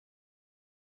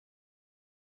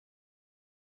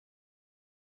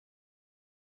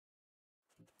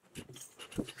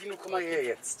Dino, komm mal her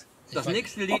jetzt. Das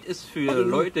nächste Lied ist für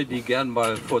Leute, die gern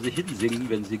mal vor sich hin singen,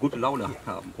 wenn sie gute Laune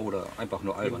haben oder einfach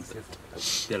nur albern sind.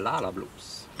 Der Lala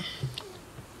Blues.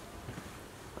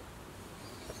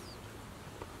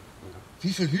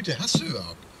 Wie viele Hüte hast du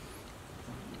überhaupt?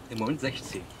 Im Moment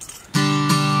 16.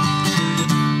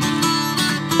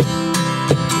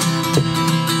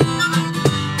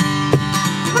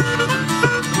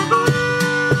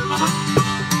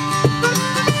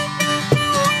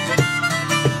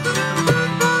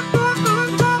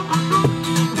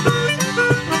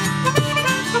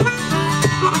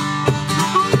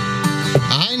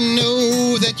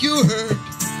 You heard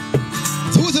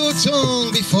through the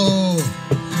song before.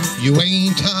 You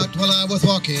ain't talked while I was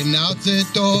walking out the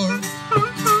door.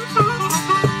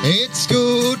 It's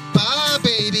goodbye,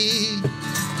 baby.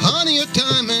 Honey, your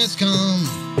time has come.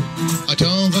 I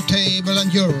turn the table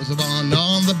and you're the one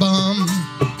on the bum.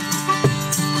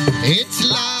 It's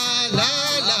la la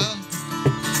la,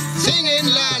 singing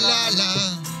la la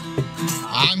la.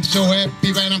 I'm so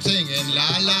happy when I'm singing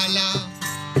la la la.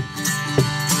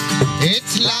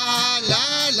 It's la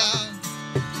la la,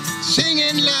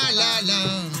 singing la la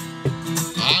la.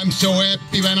 I'm so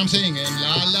happy when I'm singing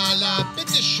la la la.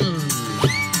 Bitte schön.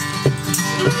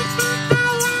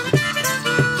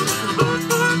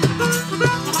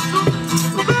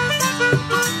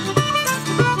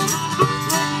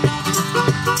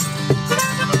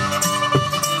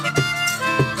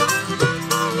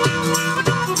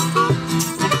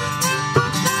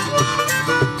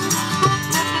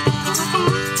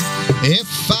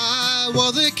 If I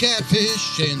was a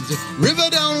catfish in the river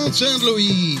down St.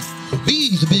 Louis,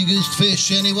 be the biggest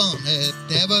fish anyone had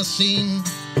ever seen.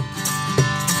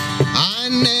 I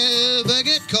never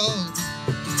get caught,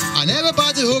 I never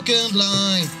bite the hook and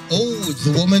line. Oh,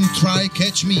 the woman try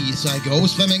catch me as I go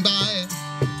swimming by.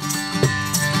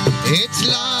 It's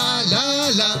la la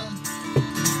la,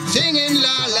 singing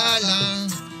la la la.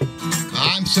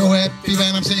 I'm so happy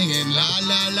when I'm singing la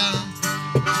la la.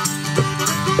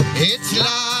 It's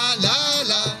la la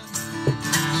la,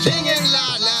 singing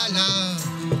la la la.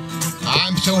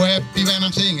 I'm so happy when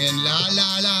I'm singing la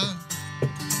la la.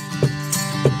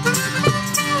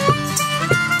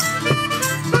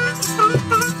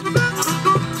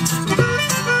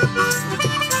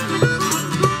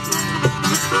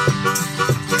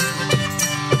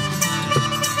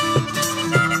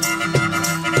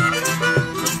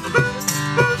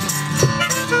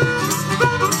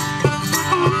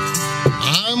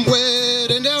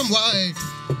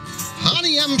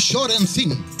 Honey, I'm short and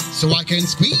thin, so I can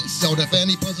squeeze out of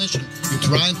any position you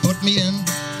try and put me in.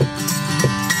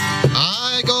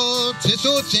 I got this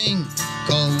old thing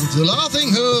called the laughing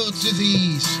hurts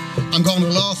disease. I'm gonna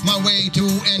laugh my way to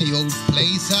any old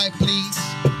place I please.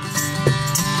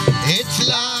 It's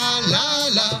la la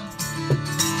la,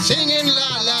 singing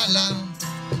la la la.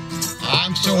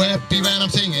 I'm so happy when I'm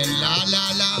singing la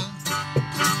la la.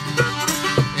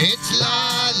 It's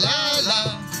la la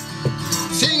la,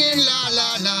 singing la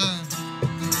la la.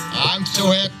 I'm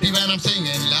so happy when I'm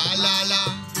singing la la la.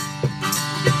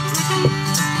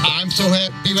 I'm so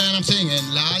happy when I'm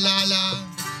singing la la la.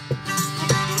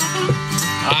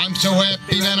 I'm so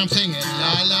happy when I'm singing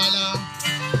la la la.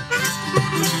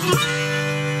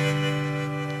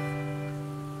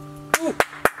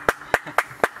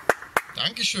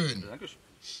 Dankeschön. Dankeschön.